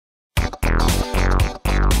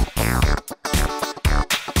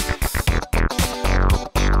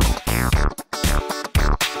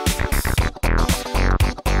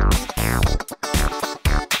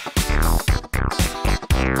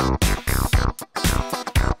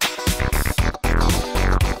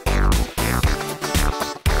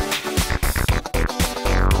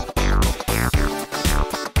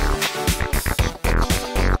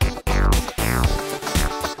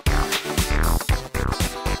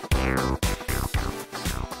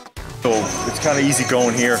So it's kind of easy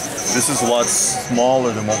going here. This is a lot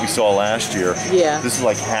smaller than what we saw last year. Yeah. This is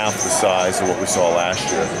like half the size of what we saw last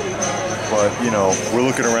year. But, you know, we're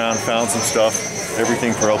looking around, found some stuff,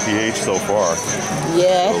 everything for LPH so far.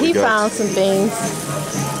 Yeah, he found some things.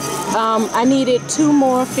 I needed 2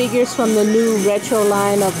 more figures from the new retro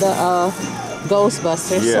line of the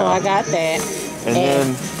Ghostbusters, so I got that. And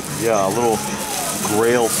then, yeah, a little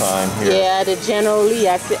Grail time here. Yeah, the General Lee.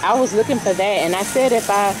 I was looking for that, and I said if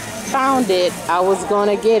I found it, I was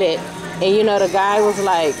gonna get it. And you know, the guy was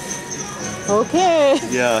like, okay.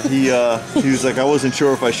 Yeah, he was like, I wasn't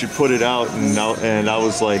sure if I should put it out, and I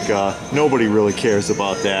was like, nobody really cares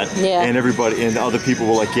about that. Yeah. And everybody and other people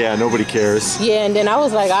were like, yeah, nobody cares. Yeah, and then I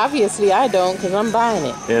was like, obviously I don't, because I'm buying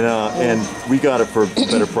it. And we got it for a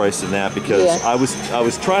better price than that because I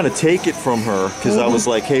was trying to take it from her because I was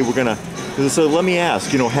like, hey, we're gonna. So let me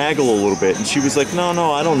ask, you know, haggle a little bit. And she was like,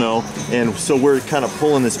 no, I don't know. And so we're kind of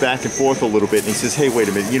pulling this back and forth a little bit. And he says, hey, wait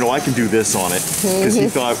a minute, you know, I can do this on it. Because he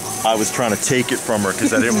thought I was trying to take it from her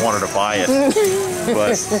because I didn't want her to buy it.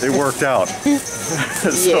 But it worked out.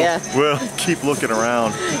 So we'll keep looking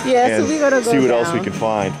around. Yeah, and so we're going to go see what down else we can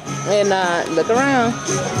find. And look around.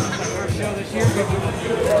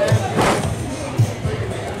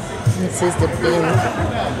 This is the bin.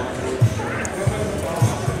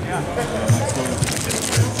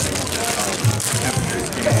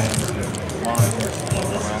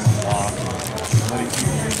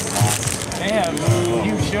 They have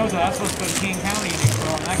huge shows. That's supposed to go to King County in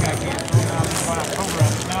April, and that guy can't go out in October.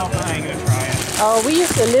 No, I ain't gonna try it. Oh, we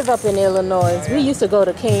used to live up in Illinois. We used to go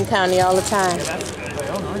to King County all the time. Yeah, that's good.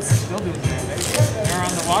 Illinois is still doing that. They're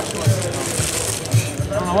on the watch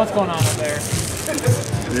list. I don't know what's going on up there.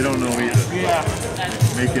 They don't know either. Yeah.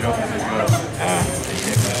 Make it up as they go.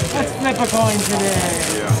 Let's flip a coin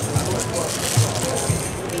today. Yeah.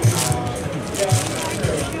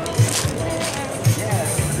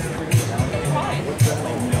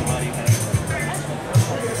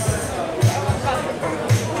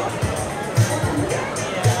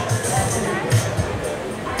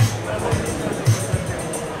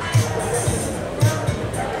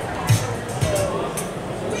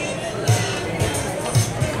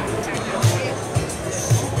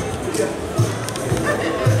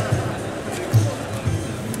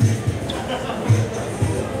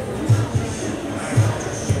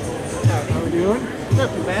 Not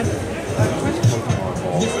too bad.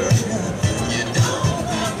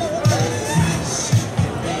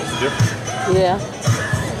 Yeah.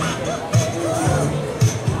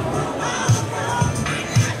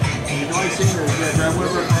 You've always seen the Grab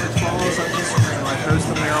Whatever Cards follows on Instagram. I post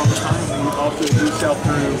them there all the time. We also do sell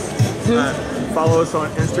through. Follow us on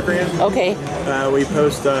Instagram. Okay. We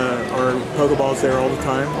post our Pokeballs there all the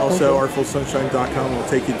time. Also, ourfullsunshine.com will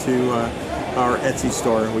take you to our Etsy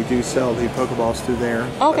store. We do sell the Pokeballs through there,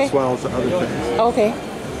 as well as other things. Okay.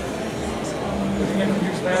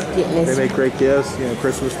 They make great gifts, you know,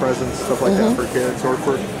 Christmas presents, stuff like that for kids, or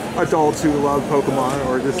for adults who love Pokemon,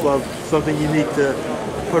 or just love something unique to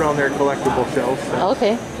put on their collectible shelves. So.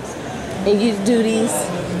 Okay. And you do these?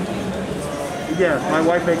 Yeah, my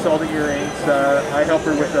wife makes all the earrings. I help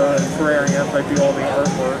her with the terrariums. I do all the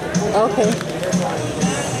artwork. Okay.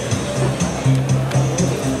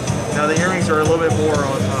 Now the earrings are a little bit more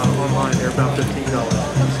on online. They're about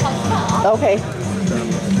 $15. Okay.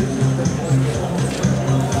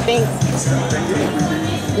 Thanks.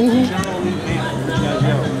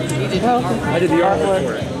 I did the artwork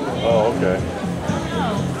for it. Oh, okay.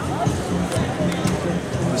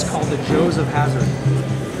 It's called the Joes of Hazard.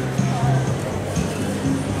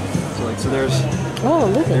 So there's. Oh,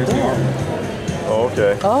 look at that. Oh,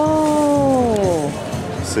 okay. Oh.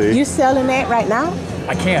 See? You selling that right now?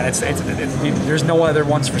 I can't. There's no other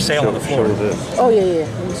ones for sale on the floor. Show this. Oh, yeah.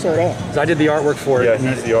 Let me show that. I did the artwork for it. Yeah,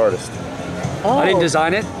 he's the artist. Oh. I didn't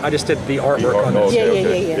design it. I just did the artwork on it.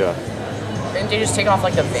 Yeah. Didn't they just take off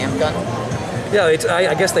like the vamp gun? Yeah,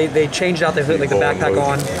 I guess they changed out the hood, like the backpack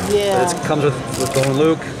on. Yeah. It comes with Bo and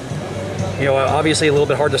Luke. You know, obviously a little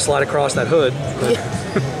bit hard to slide across that hood. But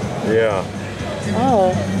Yeah.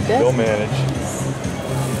 Oh, They'll manage.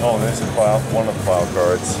 Oh, and this is one of the file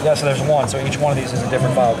cards. yeah, so there's one. So each one of these is a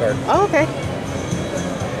different file card. Oh, okay.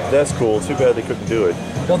 That's cool. Too bad they couldn't do it.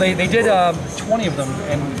 Well, they did 20 of them,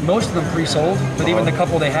 and most of them pre-sold. But even the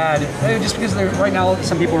couple they had, just because right now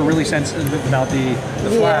some people are really sensitive about the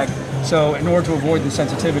flag. So in order to avoid the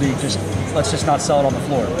sensitivity, let's just not sell it on the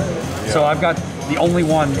floor. Yeah. So I've got the only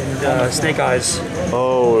one, Snake Eyes.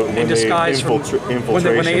 Oh, in disguise when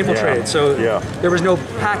they infiltrated. So there was no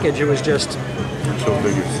package. It was just. Show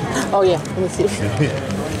figures. Oh yeah, let me see.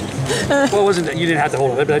 Well, it wasn't. You didn't have to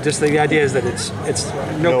hold it, but just the idea is that it's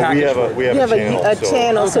no package. We have a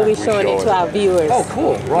channel, so we're showing it to our viewers. Oh,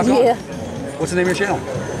 cool. Rock on. Yeah. What's the name of your channel?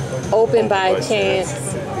 Open by chance.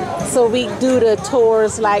 So we do the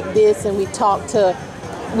tours like this, and we talk to.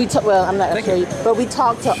 Well, I'm not sure, but we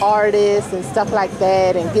talk to artists and stuff like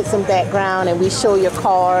that, and get some background, and we show your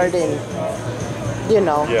card and.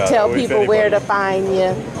 Tell people where to find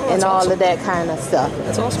you and all of that kind of stuff.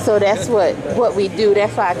 That's awesome. So that's what we do.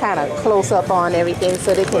 That's why I kind of close up on everything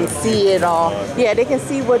so they can see it all. Yeah, they can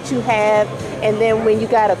see what you have, and then when you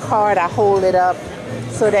got a card, I hold it up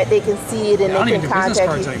so that they can see it and they can contact you. I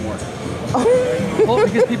don't even do business cards anymore. Well,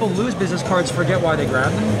 because people lose business cards, forget why they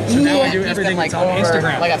grabbed them. So now I do everything like on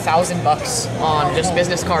Instagram. Like $1,000 on just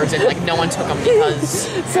business cards, and like no one took them because.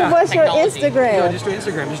 So what's your Instagram? No, just do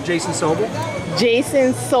Instagram. Just Jason Sobel.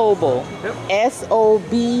 Jason Sobel. Yep.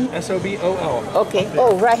 S-O-B. S-O-B-O-L. Okay.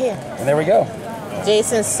 Oh, right here. And there we go.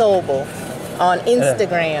 Jason Sobel on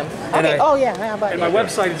Instagram. Okay. How about and my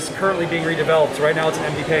website is currently being redeveloped. So right now it's an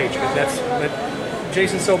empty page, but that's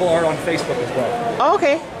Jason Sobel Art on Facebook as well.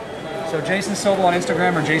 Okay. So Jason Sobel on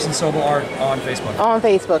Instagram or Jason Sobel Art on Facebook. On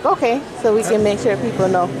Facebook, okay. So we can make sure people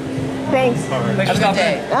know. Thanks. All right. Thanks for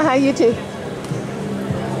stopping in. You too.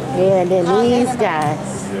 Yeah, and then these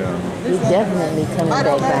guys. Yeah. He's definitely coming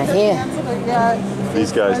back by here.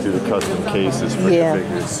 These guys do the custom cases for your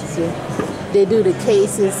figures. See, they do the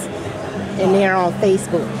cases, and they're on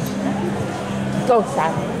Facebook. Go,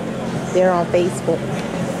 stop. They're on Facebook.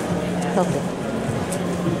 Okay.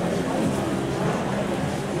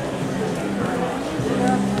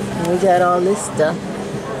 We got all this stuff.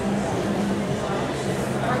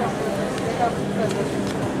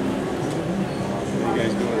 What are you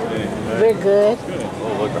guys doing today? We're good.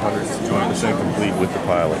 Oh, look, 120% complete with the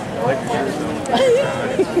pilot.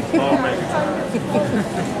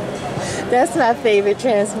 That's my favorite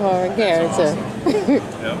Transformer character.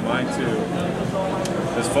 Yeah, mine too.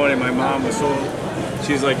 It's funny, my mom was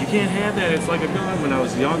she's like, you can't have that, it's like a gun when I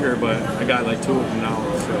was younger, but I got like 2 of them now.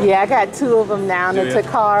 So. Yeah, I got 2 of them now, the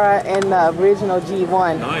Takara and the original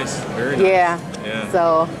G1. Nice, very nice. Yeah.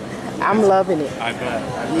 So I'm loving it. I bet.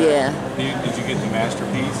 Yeah. Did you get the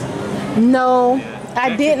masterpiece? No,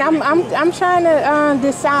 I didn't. I'm trying to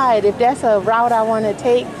decide if that's a route I want to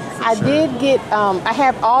take. I did get, I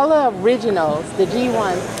have all the originals, the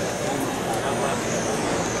G1s.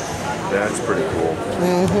 That's pretty cool.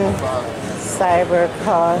 Cyber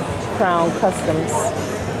Crown Customs.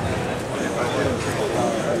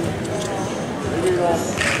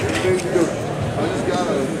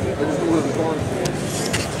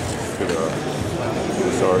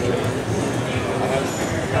 Good sergeant.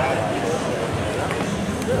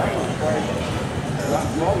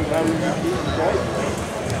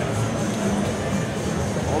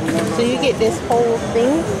 So you get this whole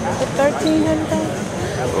thing for $1,300?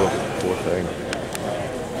 Oh, poor thing.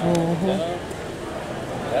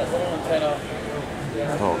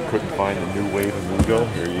 Oh, couldn't find the new wave of Mugo?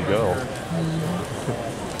 Here you go.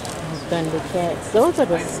 Thundercats. Those are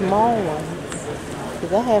the small ones.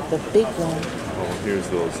 Because I have the big one. Oh, here's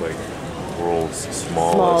those like world's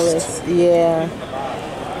smallest. Yeah.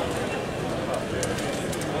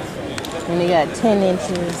 And they got 10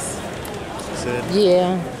 inches.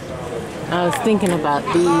 Yeah. I was thinking about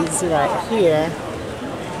these right here.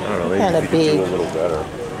 I don't know, they kind of big. Do a little better.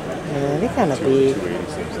 Yeah, they're kind of big.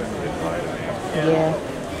 280 seems like a bit high to me. Yeah.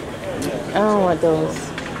 I don't want those.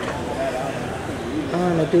 I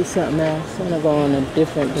want to do something else. I want to go in a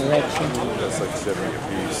different direction. That's like 70 a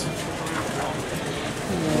piece.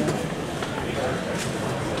 Yeah.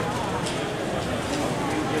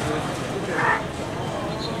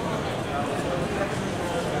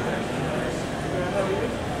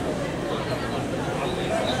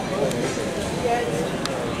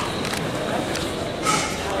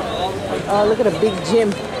 Oh, look at a big gym.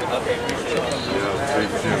 Yeah, big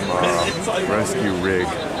gym rescue rig.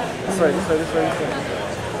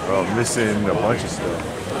 Well, missing a bunch of stuff.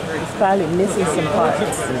 It's probably missing some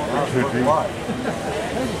parts. Could be.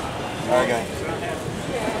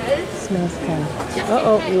 Smells kind of.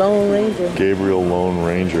 Uh-oh, Lone Ranger. Gabriel Lone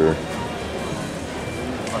Ranger.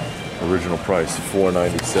 Original price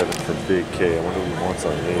 $497 from Big K. I wonder who wants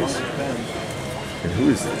on these. And who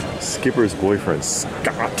is Skipper's boyfriend,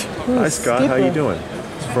 Scott? Hi, Scott. Skipper? How you doing?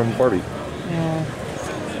 It's from Barbie. Yeah.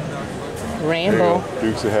 Rambo.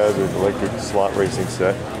 Dukes of Hazzard electric slot racing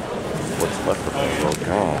set. What's left of him? Oh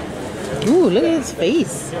God. Ooh, look at his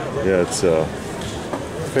face. Yeah, it's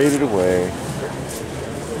faded away.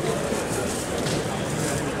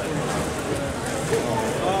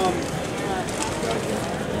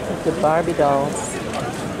 The Barbie dolls.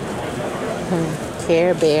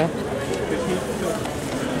 Care Bear.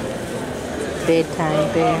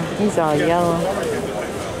 Bedtime bear. He's all yellow.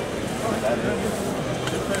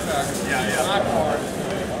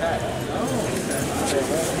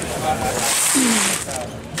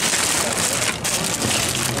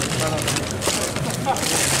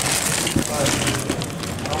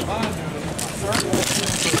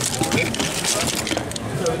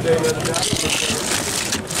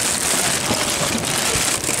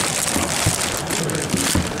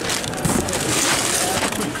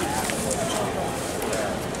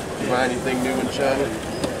 Buy anything new and shiny?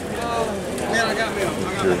 Man, I got me.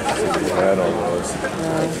 Ad on those.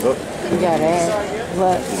 You got that.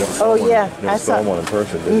 What? Oh yeah, I saw one in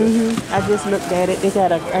person, didn't you? I just looked at it. They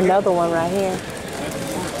got another one right here.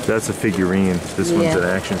 That's a figurine. This one's an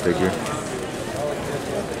action figure.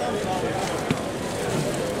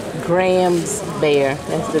 Graham's bear.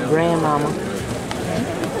 That's the grandmama.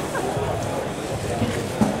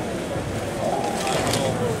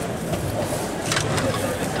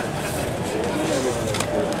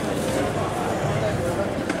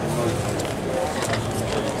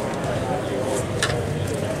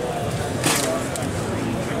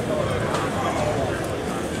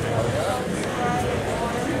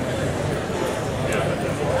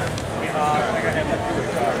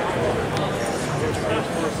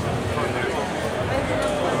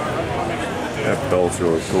 That belt's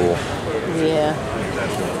really cool. Yeah.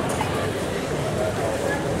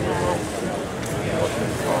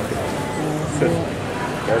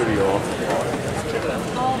 Gotta be awesome.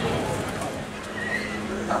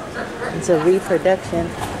 It's a reproduction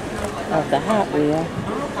of the Hot Wheel.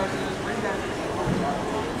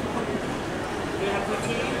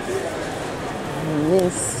 And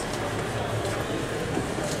this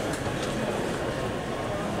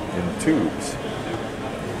In tubes.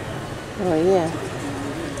 Oh yeah.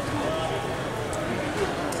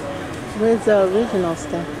 Where's the original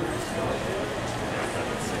stuff?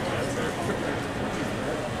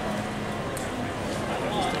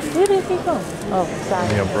 Where did he go? Oh, sorry.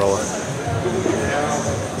 The umbrella.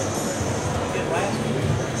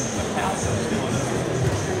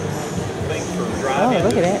 Oh,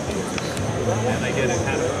 look at that. And they did a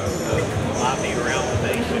kind of lobby around the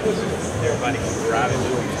nation. Everybody can drive in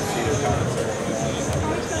movies and see their concert.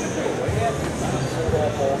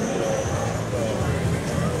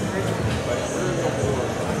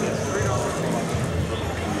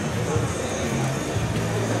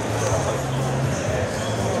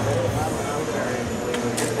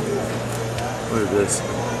 Look at this.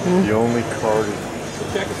 The only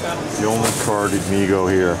carded Migo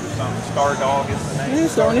here. Star Dog is the name.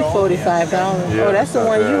 It's only $45. Yeah, Oh, that's the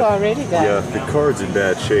one you already got. Yeah, the card's in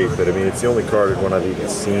bad shape, but I mean, it's the only carded one I've even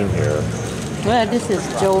seen here. Well, this is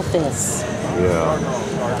JoeFest. Yeah.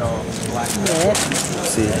 Yeah.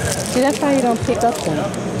 See, See, that's why you don't pick up things.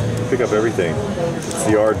 pick up everything. It's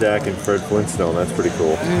the Ardak and Fred Flintstone. That's pretty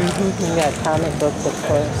cool. You got comic books, of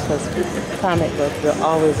course, because comic books are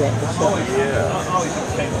always at the show.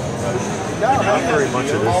 Not very much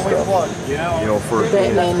of this stuff. You know, for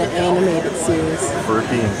Batman the animated series. it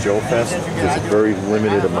being JoeFest, there's a very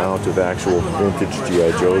limited amount of actual vintage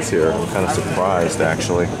G.I. Joes here. I'm kind of surprised,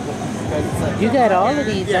 actually. You got all of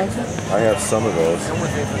these, don't you? I have some of those.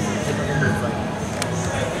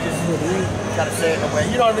 Gotta say it in a way.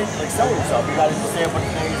 You know what I mean? Like selling yourself. You gotta say what it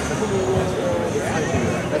is.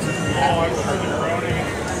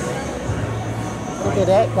 Look at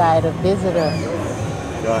that guy, the visitor.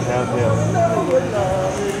 Yeah, I have him.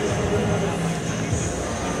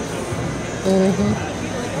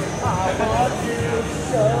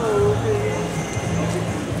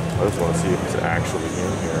 I just want to see if he's actually in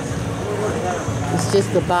here. It's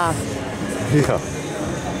just the box. Yeah.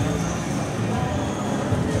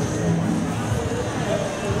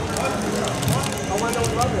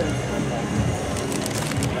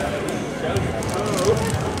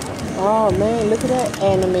 Oh man, look at that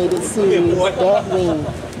animated series, Batwing.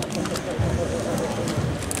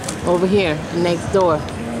 Over here, next door.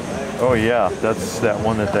 Oh yeah, that's that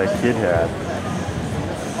one that kid had.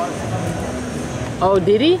 Oh,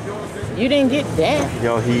 did he? You didn't get that. You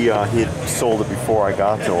know, he had sold it before I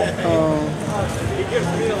got to him.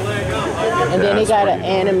 And then they got an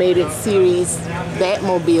animated series,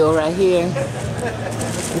 Batmobile right here.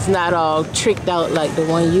 It's not all tricked out like the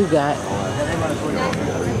one you got.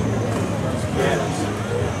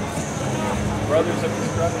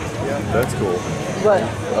 Yeah, that's cool. What?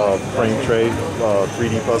 Frame tray,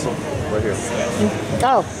 3D puzzle, right here.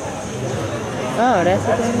 Oh. Oh, that's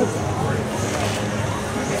what that is.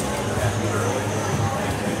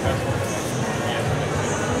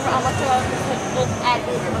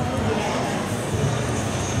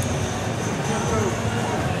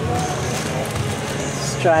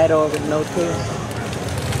 Try it over with no tail.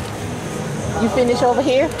 You finish over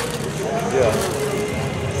here? Yeah.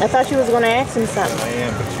 I thought you was gonna ask him something. I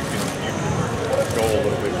am, but you can go a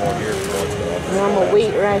little bit more here if you want to. No, I'm gonna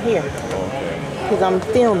wait right here. Okay. Because I'm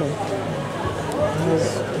filming. I was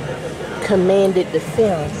commanded to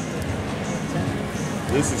film.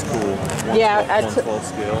 This is cool. Yeah, 1/12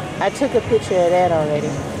 scale. I took a picture of that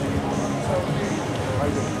already.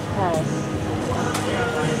 Hi.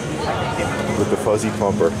 With the fuzzy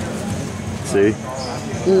pumper. See?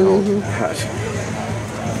 Oh, gosh.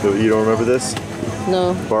 So you don't remember this?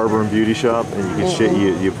 No. Barber and beauty shop, and you can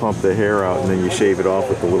you pump the hair out and then you shave it off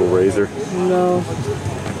with the little razor. No.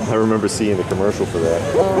 I remember seeing the commercial for that.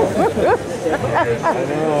 I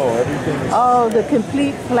know, everything is... Oh, the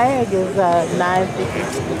complete flag is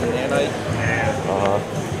 $9.50.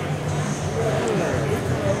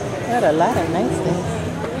 Got a lot of nice things.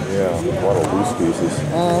 Yeah, a lot of loose pieces.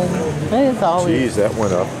 It's always. Jeez, that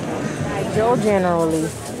went up. Joe generally.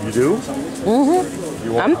 You do?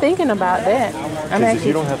 I'm thinking about that. If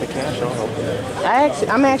you don't have the cash, I'll help you.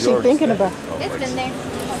 I'm actually thinking about. It's been there.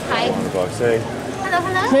 Hi. $100. Hey. Hello,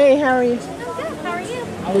 hello. Hey, how are you? I'm good. How are you?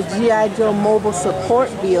 The G.I. Joe mobile support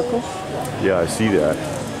vehicle. Yeah, I see that.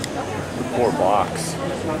 The poor box. I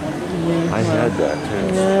had that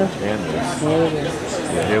too. Yeah. And this. There it is.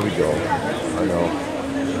 Yeah, here we go. I know.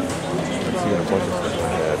 I'm seeing a bunch of stuff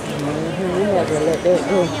like that. We have to let that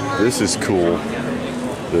go. This is cool.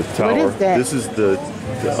 The tower. What is that? This is the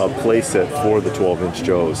play set for the 12-inch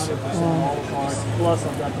Joes.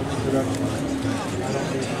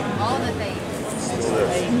 All the things.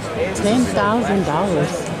 $10,000.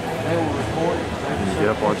 Can you get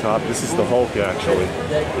up on top? This is the Hulk, actually.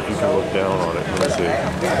 If you can look down on it. Let me see.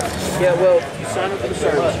 Yeah, well, you sign up for the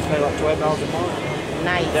service, you pay like $12 a month.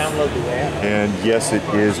 Nice. Download the app. And yes, it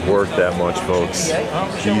is worth that much, folks.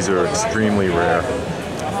 These are extremely rare.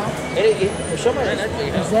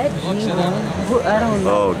 Is that G1? I don't know.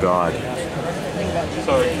 Oh, God.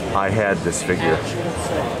 I had this figure.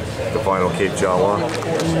 The final Cape Jawa.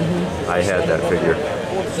 I had that figure.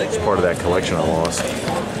 It's part of that collection I lost.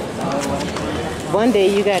 One day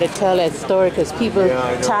you got to tell that story because people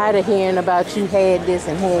tired of hearing about you had this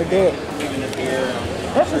and had that.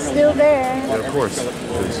 This is still there. Yeah, of course. I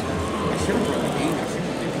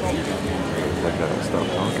gotta stop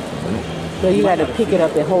talking. So you got to pick it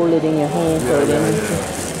up and hold it in your hand. So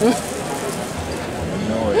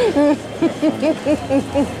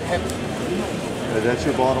Is that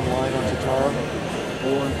your bottom line on Chitara?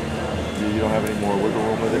 You don't have any more wiggle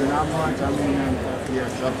room with it? Not much. I mean,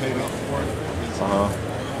 yes, I paid up for it.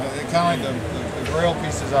 Kind of like the Grail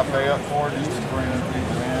pieces I pay up for, just to bring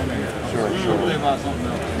people in. And Sure. about something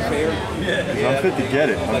else. I'm fit to get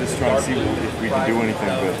it. I'm just trying to see if we can do anything,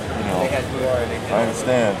 but, you know, I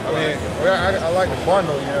understand. I mean, I like the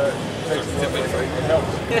bundle, you know, it takes a little bit, it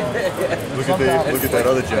helps. Look at that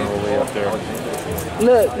other General Lee up there.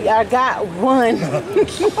 look, I got one.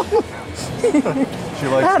 She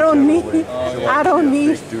likes I don't need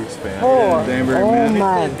four. Oh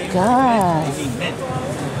my God.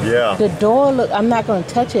 Yeah. The door look, I'm not going to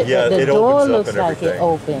touch it, Yeah, but the it door opens up looks and like everything. it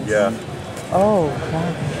opens. Yeah. Oh,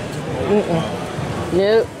 God.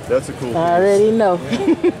 Nope. That's a cool piece. I already know.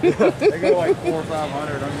 They go like 400 or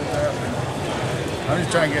 500 under that. I'm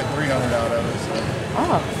just trying to get 300 out of it. So.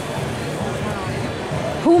 Oh.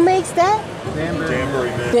 Who makes that? Danbury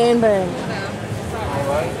Mint. Danbury.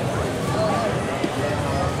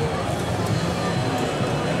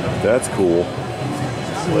 That's cool.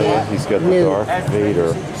 He's got the Darth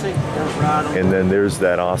Vader. And then there's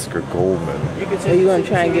that Oscar Goldman. Are you going to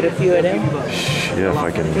try and get a few of them? Yeah, if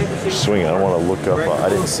I can swing it. I want to look up. I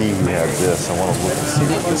didn't see he had this. I want to look and see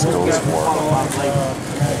what this goes for.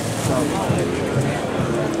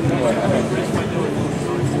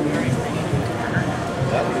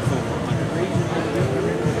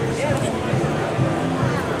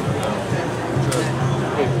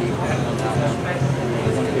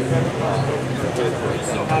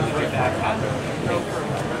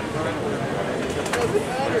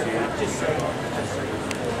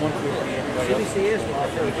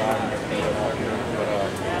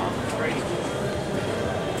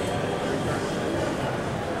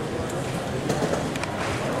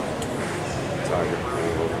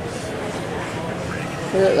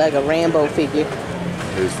 You look like a Rambo figure.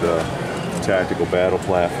 Here's the tactical battle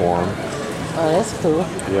platform. Oh, that's cool.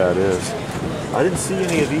 Yeah, it is. I didn't see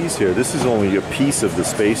any of these here. This is only a piece of the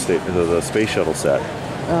space shuttle set.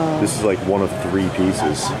 This is like one of 3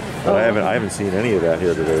 pieces. But I haven't seen any of that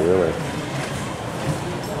here today, really.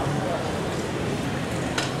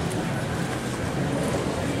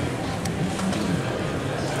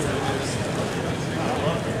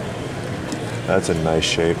 That's a nice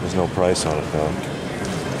shape. There's no price on it though.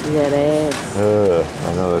 Yeah, that is.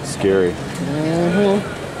 I know, that's scary.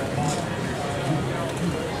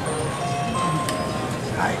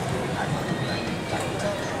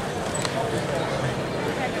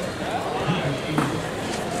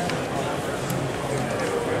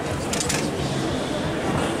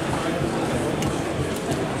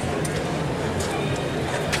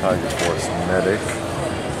 Tiger Force Medic.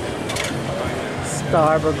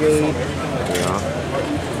 Star Brigade.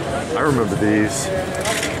 Yeah. I remember these.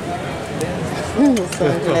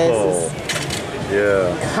 Sunglasses.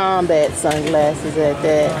 Yeah. Combat sunglasses at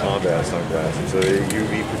that. Combat sunglasses. Are they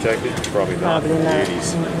UV protected? Probably not. Probably not. In the 80s.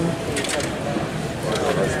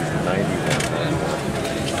 This is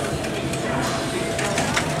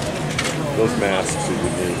 91. Those masks are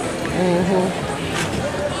unique.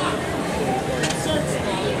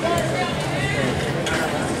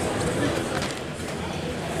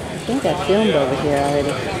 I think I filmed over here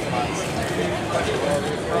already.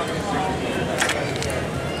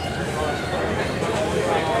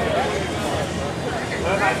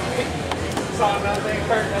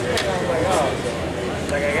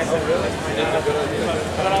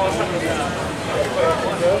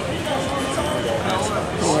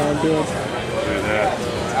 Yeah, I did. Look at that.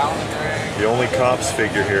 The only cops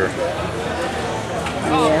figure here.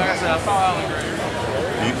 Yeah.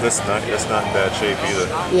 That's not in bad shape either.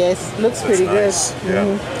 Yes, looks pretty nice. good. Yeah.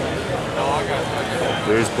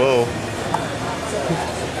 There's Bo.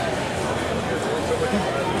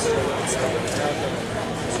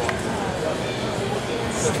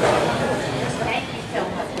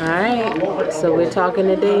 All right, so we're talking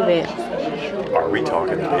to David. Are we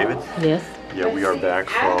talking to David? Yes. Yeah, we are back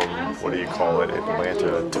from, what do you call it,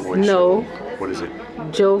 Atlanta Toy No. Show. What is it?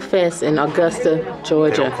 JoeFest in Augusta,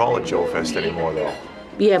 Georgia. They don't call it JoeFest anymore, though.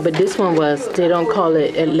 Yeah, but this one was, they don't call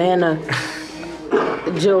it Atlanta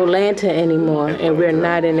Joelanta anymore, and we're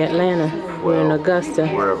not in Atlanta. We're in Augusta.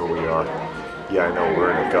 Wherever we are. Yeah, I know,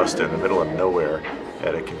 we're in Augusta in the middle of nowhere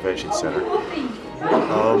at a convention center.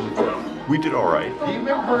 We did all right. You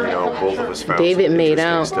know, both of us found David some made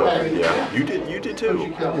interesting out. Stuff. Yeah, you did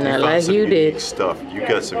too. Not like you did. Stuff. You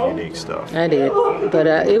got some unique stuff. I did, but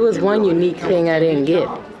it was one unique thing I didn't get.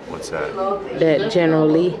 What's that? That General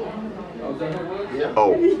Lee.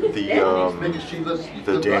 Oh,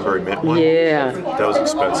 the Danbury Mint one? Yeah. That was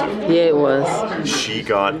expensive. Yeah, it was. She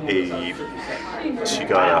got a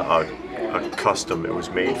custom. It was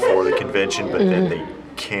made for the convention, but then they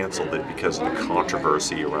canceled it because of the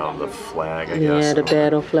controversy around the flag, I guess. Yeah, the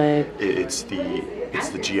battle flag. It's the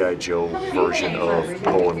G.I. Joe version of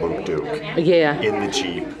Bo and Luke Duke. Yeah. In the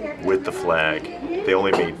Jeep with the flag. They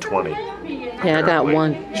only made 20. Yeah, I got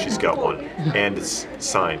one. She's got one, and it's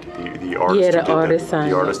signed. The artist. Yeah, the artist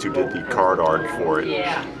signed. The artist who did the card art for it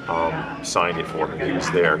signed it for him. He was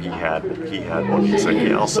there. He had one. He's like,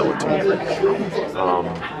 yeah, I'll sell it to you.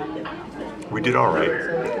 We did all right.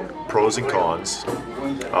 Pros and cons.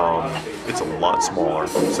 It's a lot smaller.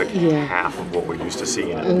 It's like half of what we're used to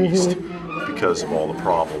seeing at least, because of all the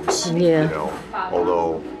problems. Yeah. You know,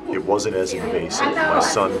 although it wasn't as invasive. My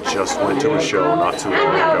son just went to a show not too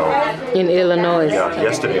long ago. In Illinois. Yeah,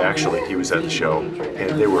 yesterday actually he was at the show,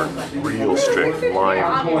 and they were real strict, lying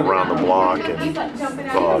around the block and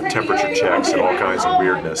temperature checks and all kinds of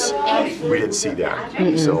weirdness. We didn't see that.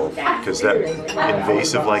 So, because that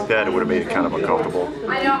invasive like that, it would have made it kind of uncomfortable.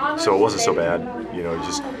 So it wasn't so bad. You know, you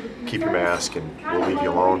just keep your mask and we'll leave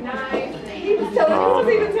you alone.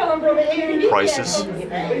 Prices. We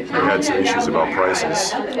had some issues about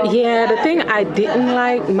prices. Yeah, the thing I didn't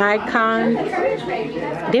like, my con,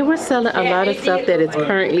 they were selling a lot of stuff that is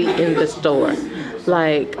currently in the store.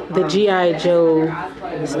 Like the G.I. Joe,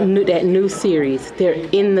 that new series, they're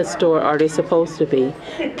in the store, are they supposed to be?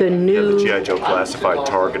 The new... Yeah, the G.I. Joe classified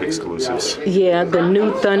Target exclusives. Yeah, the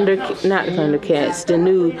new not Thundercats, the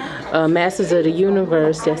new Masters of the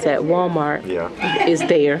Universe that's at Walmart is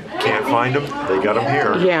there. Can't find them, they got them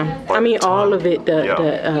here. Yeah, I mean all of it, the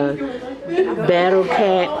Battle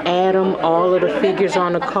Cat, Atom, all of the figures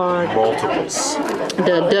on the card. Multiples.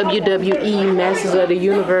 The WWE Masters of the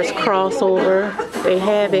Universe crossover, they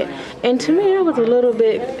have it. And to me, it was a little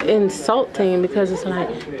bit insulting because it's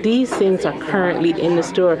like, these things are currently in the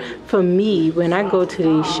store. For me, when I go to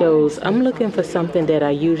these shows, I'm looking for something that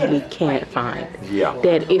I usually can't find. Yeah.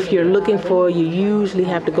 That if you're looking for, you usually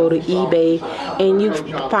have to go to eBay and you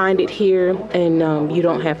find it here and you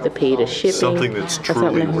don't have to pay the shipping. Something that's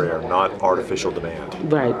truly rare, not artificial demand.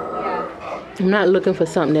 Right. I'm not looking for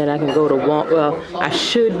something that I can go to Walmart. Well, I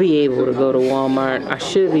should be able to go to Walmart. I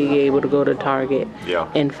should be able to go to Target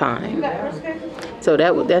and find. So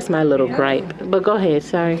that's my little gripe. But go ahead,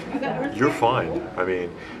 sorry. you're fine. I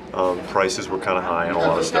mean, prices were kind of high on a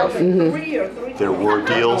lot of stuff. There were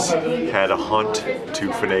deals. Had a hunt to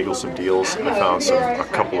finagle some deals. I found a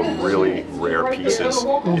couple of really rare pieces.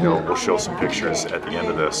 You know, we'll show some pictures at the end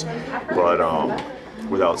of this, but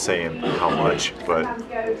without saying how much. But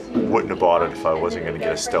wouldn't have bought it if I wasn't going to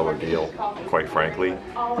get a stellar deal. Quite frankly,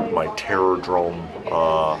 my Terrordrome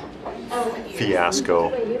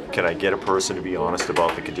fiasco. Can I get a person to be honest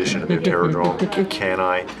about the condition of their Terrordrome? Can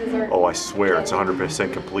I? Oh, I swear it's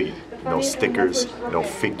 100% complete. No stickers, no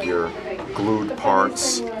figure, glued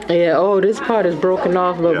parts. Yeah. Oh, this part is broken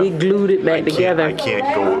off, but we glued it back together. I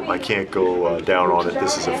can't go down on it.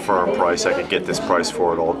 This is a firm price. I could get this price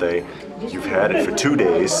for it all day. You've had it for 2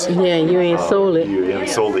 days. Yeah, you ain't sold it. You haven't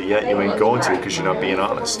sold it yet. You ain't going to because you're not being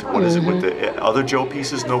honest. What is it with the other Joe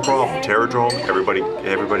pieces? No problem. Terrordrome,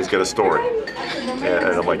 everybody's got a story. And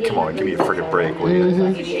I'm like, come on, give me a freaking break, will you?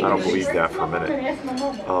 I don't believe that for a minute.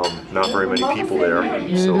 Not very many people there,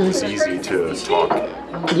 so it was easy to talk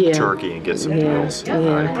turkey and get some deals.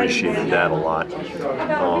 I appreciated that a lot.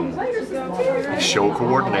 Show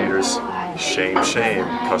coordinators, shame,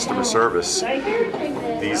 customer service.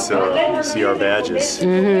 These CR badges,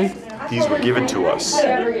 these were given to us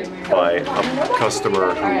by a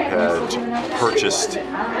customer who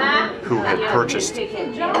had purchased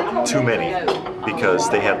too many because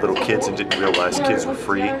they had little kids and didn't realize kids were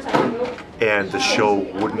free, and the show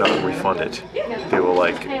would not refund it. They were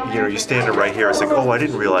like, you know, you're standing right here. It's like, oh, I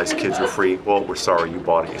didn't realize kids were free. Well, we're sorry, you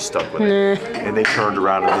bought it, you're stuck with it. And they turned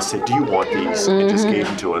around and they said, do you want these? And just gave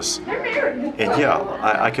them to us. And yeah,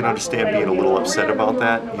 I can understand being a little upset about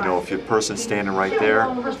that. You know, if your person's standing right there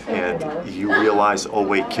and you realize, oh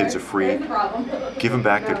wait, kids are free, give them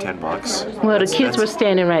back their $10. Well, the kids were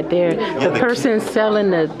standing right there. Yeah, the person selling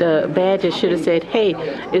the badges should have said, hey,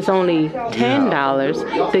 it's only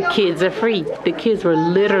 $10. The kids are free. The kids were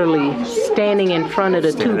literally standing in front of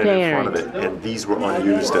the two parents. And these were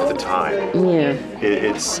unused at the time. Yeah.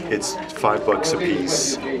 It's $5 a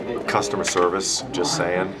piece. Customer service, just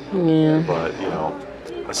saying. Yeah. But you know,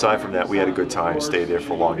 aside from that, we had a good time. Stayed there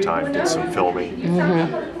for a long time. Did some filming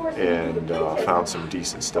and found some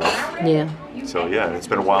decent stuff. Yeah. So yeah, it's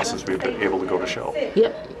been a while since we've been able to go to show.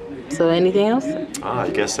 Yep. So anything else? I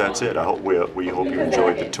guess that's it. I hope we hope you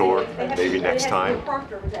enjoyed the tour. Maybe next time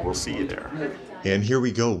we'll see you there. And here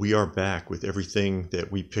we go. We are back with everything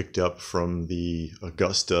that we picked up from the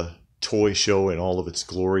Augusta toy show in all of its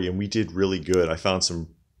glory, and we did really good. I found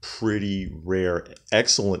some pretty rare,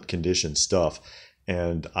 excellent condition stuff,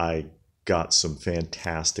 and I got some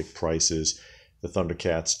fantastic prices. The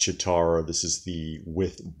Thundercats Chitara, this is the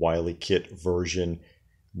with Wily Kit version,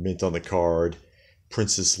 mint on the card.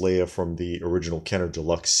 Princess Leia from the original Kenner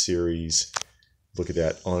Deluxe series. Look at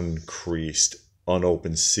that, uncreased,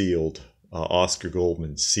 unopened, sealed. Oscar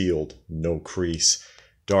Goldman, sealed, no crease.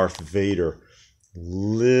 Darth Vader,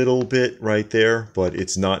 little bit right there, but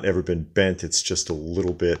it's not ever been bent. It's just a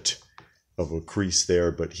little bit of a crease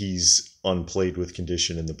there, but he's unplayed with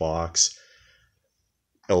condition in the box.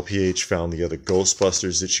 LPH found the other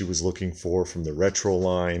Ghostbusters that she was looking for from the retro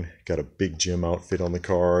line. Got a Big Jim outfit on the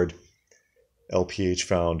card. LPH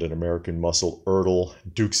found an American Muscle Ertl,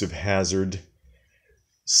 Dukes of Hazzard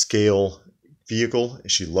scale vehicle.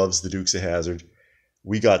 She loves the Dukes of Hazzard.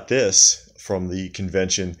 We got this from the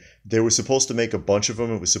convention. They were supposed to make a bunch of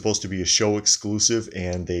them. It was supposed to be a show exclusive,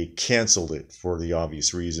 and they canceled it for the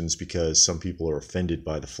obvious reasons because some people are offended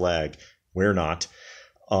by the flag. We're not.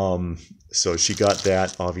 So she got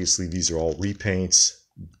that. Obviously, these are all repaints.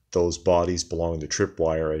 Those bodies belong to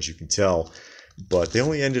Tripwire, as you can tell. But they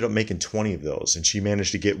only ended up making 20 of those, and she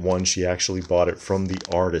managed to get one. She actually bought it from the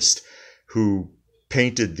artist who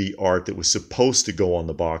painted the art that was supposed to go on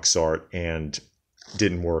the box art and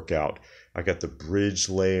didn't work out. I got the bridge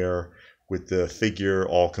layer with the figure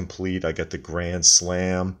all complete. I got the Grand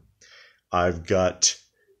Slam. I've got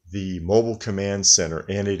the mobile command center,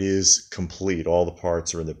 and it is complete. All the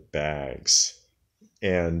parts are in the bags.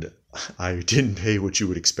 And I didn't pay what you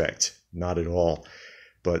would expect. Not at all.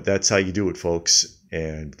 But that's how you do it, folks.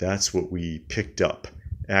 And that's what we picked up.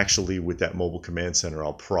 Actually, with that mobile command center,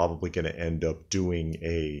 I'm probably going to end up doing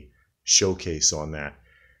a showcase on that,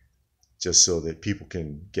 just so that people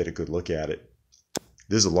can get a good look at it.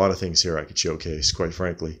 There's a lot of things here I could showcase, quite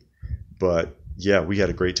frankly. But yeah, we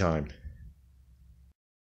had a great time.